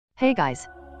Hey guys!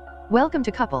 Welcome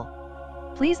to Couple.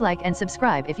 Please like and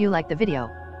subscribe if you like the video.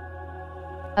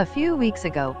 A few weeks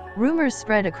ago, rumors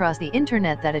spread across the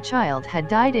internet that a child had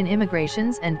died in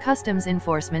Immigrations and Customs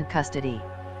Enforcement custody.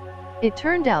 It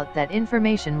turned out that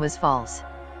information was false.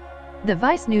 The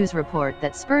Vice News report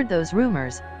that spurred those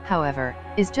rumors, however,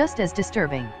 is just as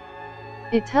disturbing.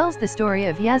 It tells the story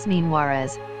of Yasmin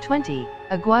Juarez, 20,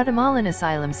 a Guatemalan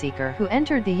asylum seeker who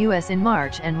entered the U.S. in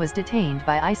March and was detained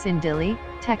by ICE in Dilley,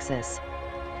 Texas.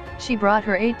 She brought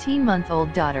her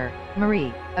 18-month-old daughter,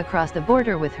 Marie, across the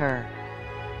border with her.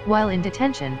 While in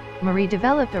detention, Marie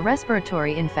developed a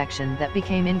respiratory infection that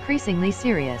became increasingly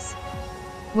serious.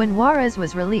 When Juarez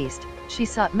was released, she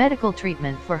sought medical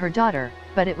treatment for her daughter,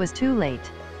 but it was too late.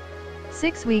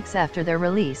 6 weeks after their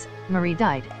release, Marie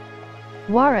died.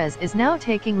 Juarez is now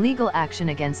taking legal action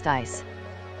against ICE.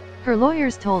 Her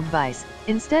lawyers told Vice,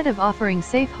 instead of offering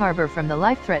safe harbor from the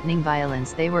life-threatening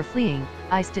violence they were fleeing,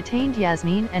 ICE detained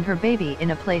Yasmin and her baby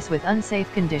in a place with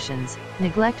unsafe conditions,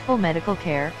 neglectful medical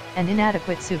care, and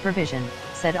inadequate supervision,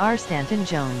 said R. Stanton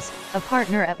Jones, a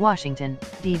partner at Washington,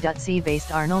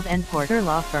 D.C.-based Arnold & Porter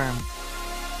law firm.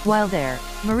 While there,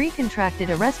 Marie contracted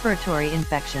a respiratory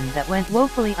infection that went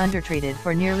woefully undertreated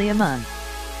for nearly a month.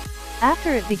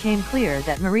 After it became clear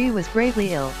that Marie was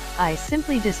gravely ill, ICE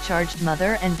simply discharged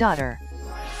mother and daughter.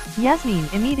 Yasmin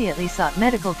immediately sought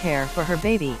medical care for her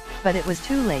baby, but it was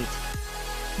too late.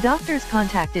 Doctors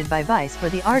contacted by Vice for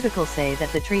the article say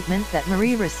that the treatment that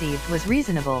Marie received was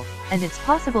reasonable, and it's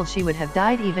possible she would have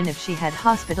died even if she had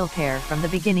hospital care from the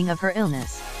beginning of her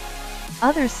illness.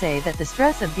 Others say that the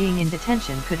stress of being in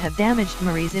detention could have damaged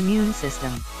Marie's immune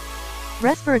system.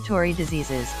 Respiratory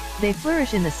diseases, they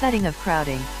flourish in the setting of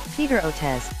crowding, Peter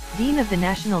Otez, Dean of the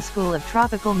National School of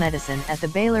Tropical Medicine at the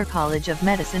Baylor College of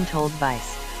Medicine told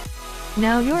Vice.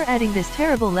 Now you're adding this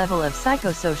terrible level of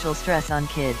psychosocial stress on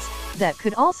kids, that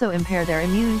could also impair their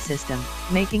immune system,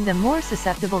 making them more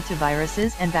susceptible to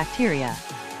viruses and bacteria.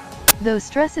 Those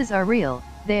stresses are real,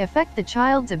 they affect the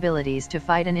child's abilities to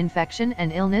fight an infection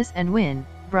and illness and win,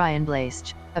 Brian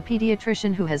Blaische, a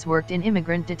pediatrician who has worked in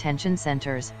immigrant detention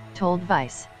centers, told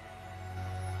Vice.